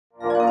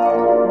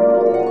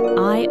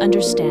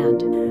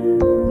Understand.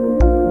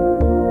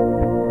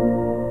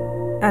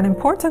 An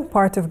important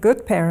part of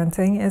good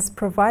parenting is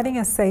providing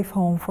a safe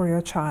home for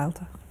your child.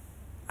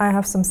 I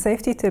have some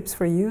safety tips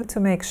for you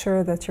to make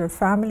sure that your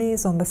family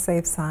is on the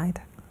safe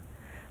side.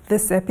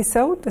 This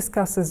episode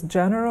discusses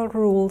general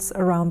rules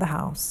around the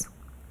house.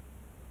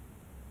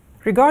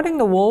 Regarding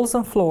the walls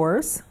and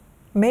floors,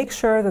 make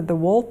sure that the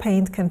wall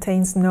paint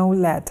contains no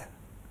lead.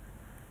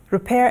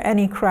 Repair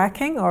any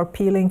cracking or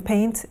peeling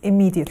paint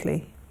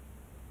immediately.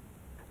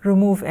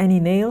 Remove any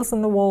nails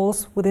in the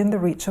walls within the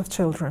reach of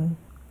children.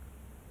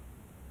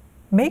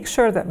 Make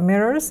sure that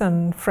mirrors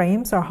and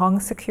frames are hung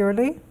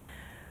securely,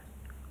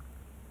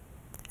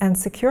 and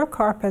secure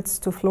carpets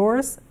to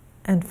floors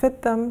and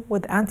fit them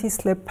with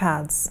anti-slip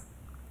pads.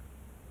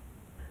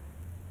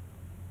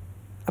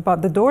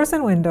 About the doors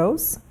and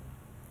windows,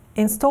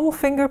 install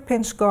finger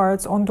pinch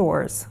guards on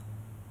doors.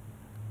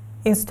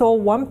 Install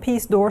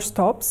one-piece door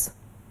stops,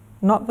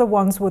 not the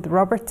ones with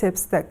rubber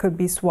tips that could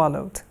be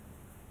swallowed.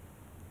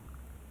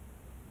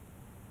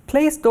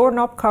 Place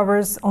doorknob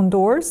covers on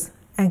doors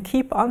and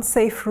keep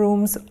unsafe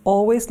rooms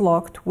always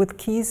locked with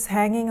keys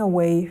hanging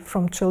away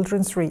from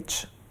children's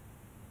reach.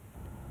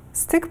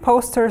 Stick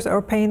posters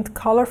or paint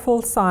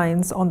colorful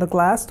signs on the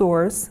glass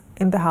doors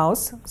in the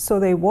house so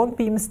they won't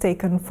be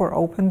mistaken for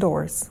open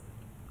doors.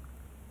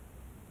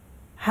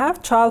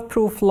 Have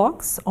child-proof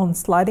locks on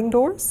sliding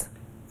doors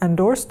and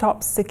door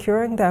stops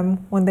securing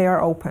them when they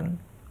are open.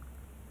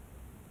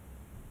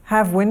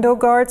 Have window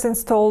guards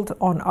installed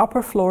on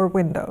upper floor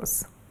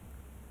windows.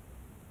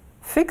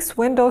 Fix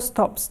window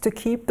stops to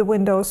keep the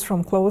windows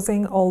from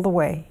closing all the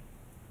way.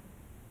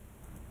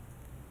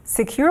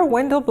 Secure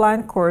window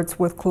blind cords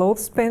with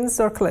clothespins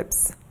or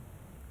clips.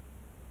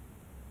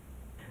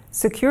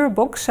 Secure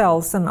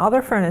bookshelves and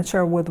other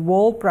furniture with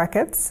wall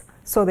brackets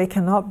so they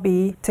cannot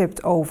be tipped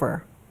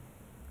over.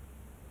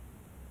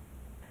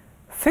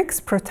 Fix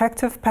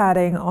protective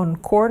padding on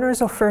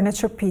corners of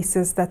furniture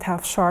pieces that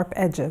have sharp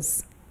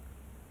edges.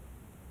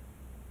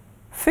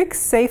 Fix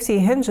safety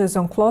hinges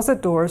on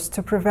closet doors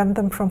to prevent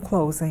them from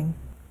closing.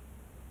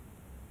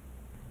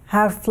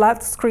 Have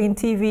flat-screen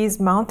TVs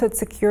mounted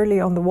securely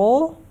on the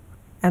wall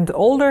and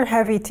older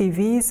heavy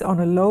TVs on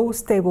a low,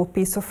 stable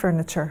piece of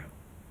furniture.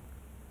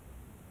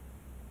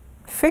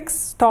 Fix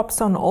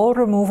stops on all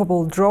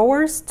removable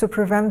drawers to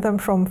prevent them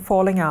from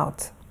falling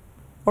out,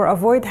 or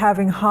avoid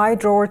having high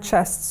drawer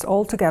chests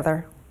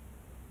altogether.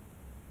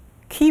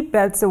 Keep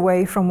beds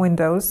away from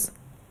windows.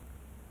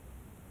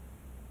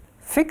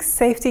 Fix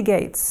safety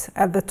gates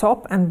at the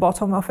top and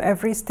bottom of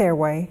every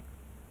stairway.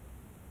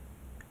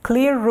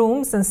 Clear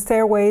rooms and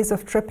stairways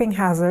of tripping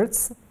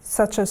hazards,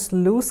 such as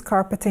loose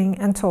carpeting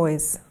and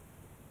toys.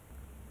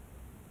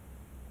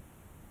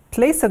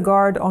 Place a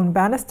guard on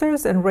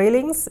banisters and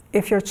railings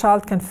if your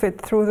child can fit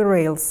through the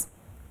rails.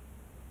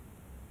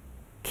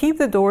 Keep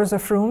the doors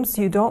of rooms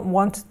you don't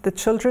want the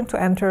children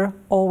to enter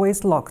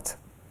always locked.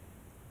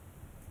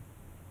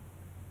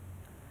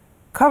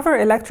 Cover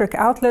electric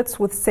outlets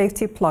with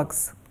safety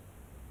plugs.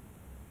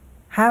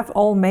 Have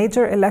all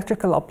major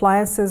electrical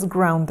appliances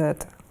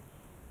grounded.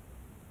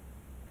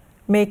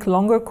 Make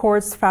longer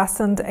cords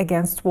fastened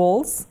against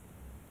walls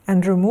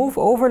and remove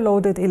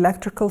overloaded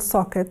electrical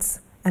sockets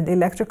and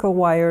electrical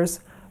wires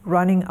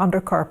running under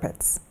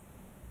carpets.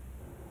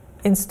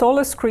 Install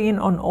a screen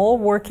on all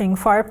working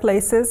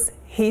fireplaces,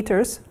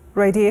 heaters,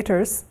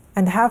 radiators,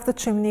 and have the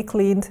chimney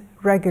cleaned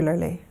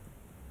regularly.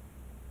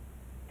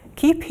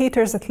 Keep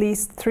heaters at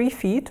least 3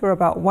 feet or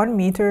about 1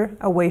 meter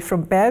away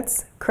from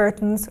beds,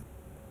 curtains.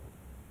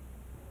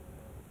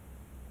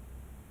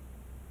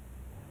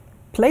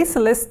 Place a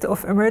list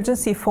of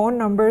emergency phone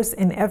numbers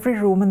in every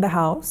room in the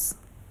house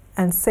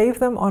and save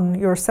them on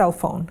your cell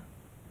phone.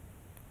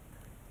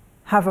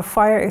 Have a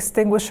fire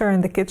extinguisher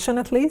in the kitchen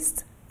at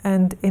least,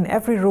 and in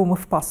every room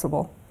if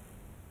possible.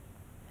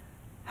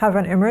 Have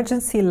an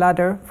emergency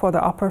ladder for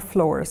the upper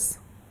floors.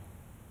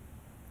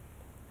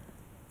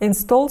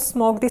 Install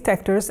smoke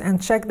detectors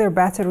and check their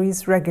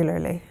batteries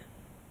regularly.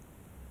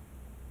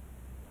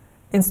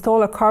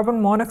 Install a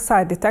carbon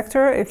monoxide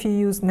detector if you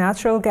use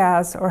natural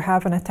gas or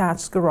have an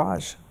attached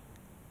garage.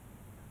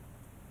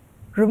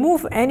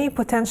 Remove any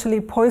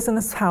potentially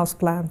poisonous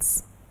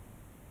houseplants.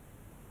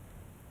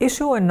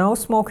 Issue a no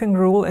smoking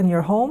rule in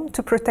your home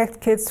to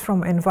protect kids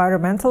from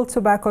environmental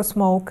tobacco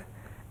smoke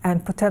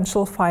and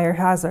potential fire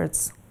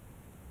hazards.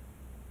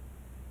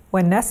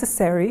 When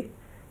necessary,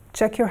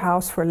 check your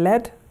house for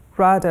lead,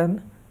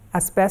 radon,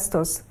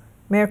 asbestos,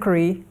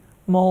 mercury,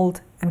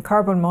 mold, and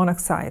carbon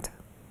monoxide.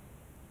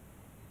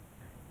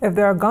 If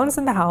there are guns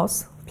in the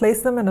house,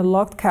 place them in a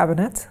locked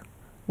cabinet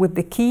with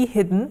the key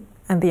hidden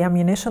and the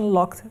ammunition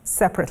locked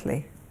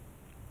separately.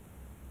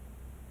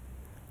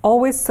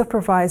 Always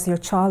supervise your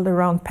child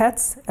around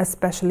pets,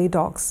 especially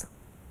dogs.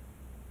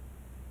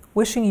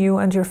 Wishing you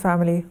and your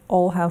family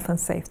all health and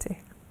safety.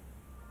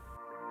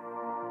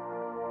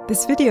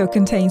 This video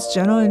contains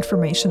general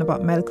information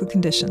about medical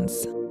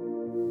conditions.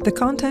 The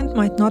content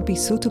might not be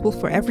suitable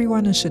for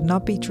everyone and should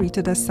not be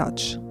treated as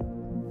such.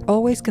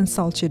 Always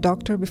consult your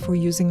doctor before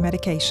using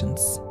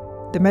medications.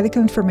 The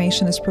medical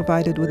information is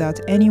provided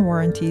without any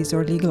warranties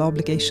or legal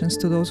obligations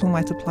to those who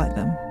might apply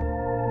them.